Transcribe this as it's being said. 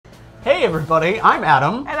Hey everybody, I'm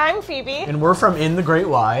Adam. And I'm Phoebe. And we're from In the Great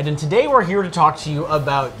Wide, and today we're here to talk to you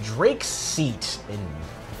about Drake's Seat in,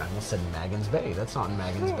 I almost said Magens Bay. That's not in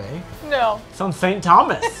Magens Bay. No. It's on St.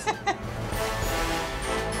 Thomas.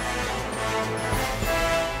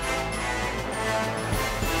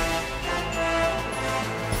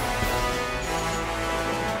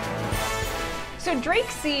 So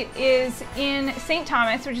Drake's Seat is in St.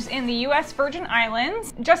 Thomas, which is in the U.S. Virgin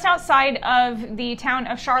Islands, just outside of the town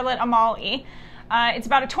of Charlotte-Amalie. It's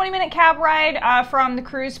about a 20-minute cab ride from the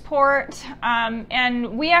cruise port,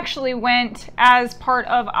 and we actually went as part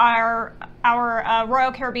of our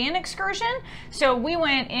Royal Caribbean excursion. So we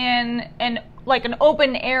went in an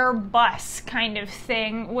open air bus kind of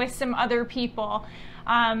thing with some other people.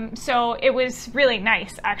 So it was really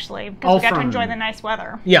nice, actually, because we got to enjoy the nice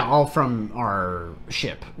weather. Yeah, all from our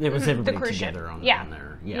ship. It was everybody together ship. on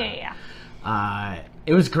there. Yeah.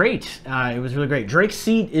 It was great. It was really great. Drake's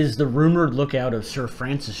Seat is the rumored lookout of Sir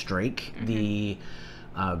Francis Drake, the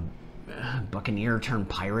buccaneer turned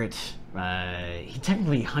pirate. He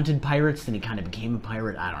technically hunted pirates, then he kind of became a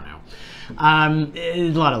pirate. I don't know. A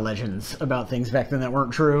lot of legends about things back then that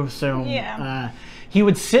weren't true. So he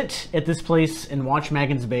would sit at this place and watch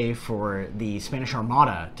Magens Bay for the Spanish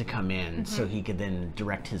Armada to come in, so he could then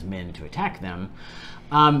direct his men to attack them.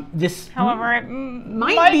 This, however, it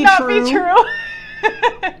might not be true.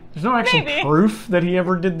 There's no actual proof that he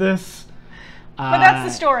ever did this. But that's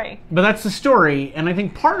the story. But that's the story, and I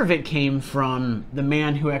think part of it came from the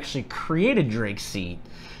man who actually created Drake's Seat,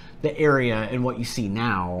 the area and what you see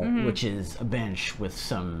now, which is a bench with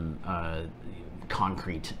some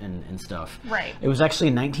concrete and stuff. Right. It was actually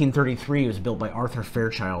in 1933. It was built by Arthur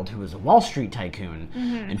Fairchild, who was a Wall Street tycoon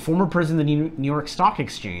and former president of the New York Stock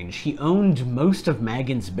Exchange. He owned most of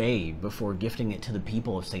Magens Bay before gifting it to the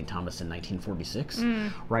people of St. Thomas in 1946,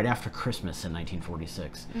 right after Christmas in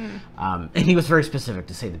 1946. And he was very specific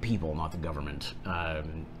to say the people, not the government,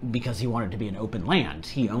 because he wanted to be an open land.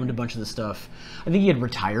 He owned a bunch of the stuff. I think he had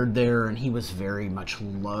retired there, and he was very much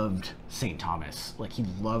loved St. Thomas. Like, he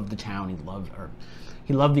loved the town. He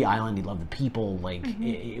loved the island. He loved the people. Like,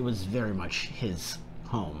 it was very much his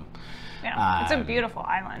home. Yeah, it's a beautiful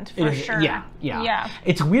island, for sure. Yeah.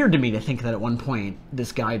 It's weird to me to think that at one point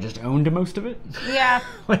this guy just owned most of it. Yeah.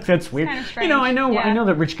 Like, that's weird. Kind of strange. You know, I know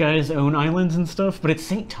that rich guys own islands and stuff, but it's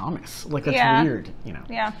St. Thomas. Like, that's weird, you know.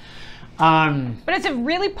 Yeah. But it's a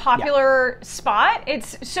really popular spot.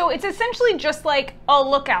 It's essentially just like a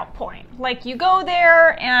lookout point. Like, you go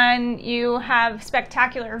there and you have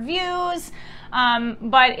spectacular views,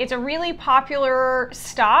 but it's a really popular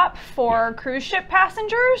stop for cruise ship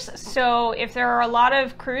passengers. So if there are a lot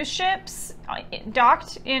of cruise ships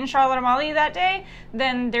docked in Charlotte-Amalie that day,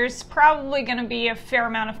 then there's probably going to be a fair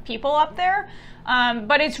amount of people up there.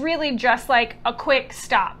 But it's really just like a quick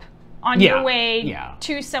stop on your way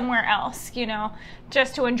to somewhere else, you know,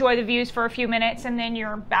 just to enjoy the views for a few minutes, and then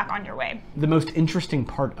you're back on your way. The most interesting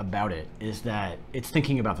part about it is that it's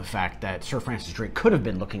thinking about the fact that Sir Francis Drake could have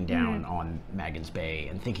been looking down on Magens Bay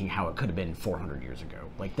and thinking how it could have been 400 years ago.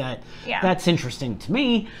 Like, that's interesting to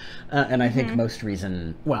me, and I think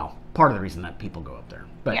part of the reason that people go up there.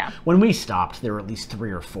 But when we stopped, there were at least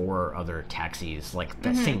 3 or 4 other taxis, like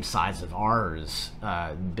the same size of ours,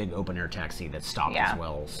 big open-air taxi that stopped as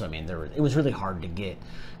well. So, I mean, it was really hard to get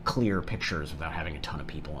clear pictures without having a ton of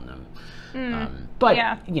people in them. But,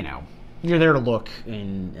 you know, you're there to look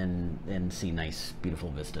and see nice,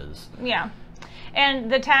 beautiful vistas. Yeah.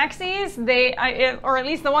 And the taxis, or at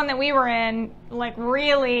least the one that we were in, like,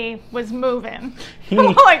 really was moving.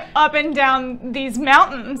 Like, up and down these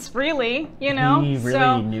mountains, really, you know? He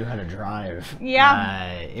really knew how to drive.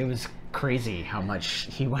 Yeah. It was crazy how much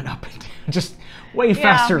he went up and down, just way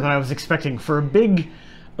faster than I was expecting for a big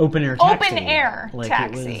open-air taxi. Open-air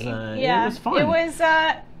taxi. It was fun.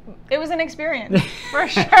 It was an experience, for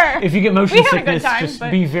sure. If you get motion sickness, just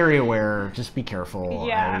be very aware. Just be careful.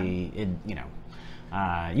 Yeah. You know.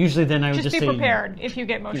 Usually then I would just be say, prepared if you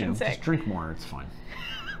get motion sick. Just drink more, it's fine.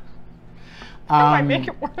 It might make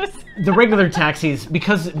it worse. The regular taxis,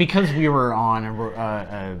 because we were on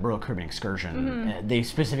a Royal Caribbean excursion, they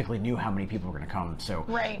specifically knew how many people were going to come. So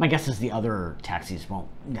my guess is the other taxis won't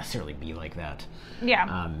necessarily be like that.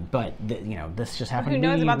 Yeah. But you know, this just happened. Who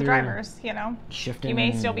knows about the drivers? You know, shifting. You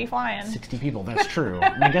may still be flying. 60 people. That's true.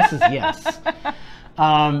 My guess is yes.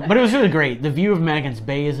 But it was really great. The view of Magens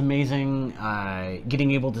Bay is amazing.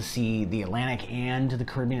 Getting able to see the Atlantic and the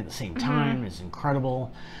Caribbean at the same time is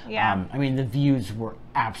incredible. Yeah. I mean, the views were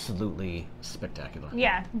absolutely spectacular.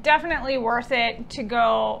 Yeah, definitely worth it to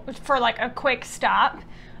go for like a quick stop.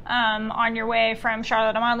 on your way from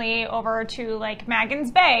Charlotte Amalie over to like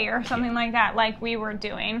Magens Bay or something like that, like we were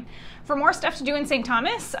doing. For more stuff to do in St.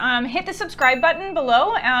 Thomas, hit the subscribe button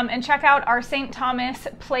below and check out our St. Thomas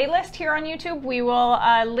playlist here on YouTube. We will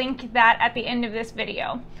link that at the end of this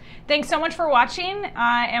video. Thanks so much for watching,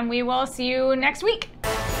 and we will see you next week.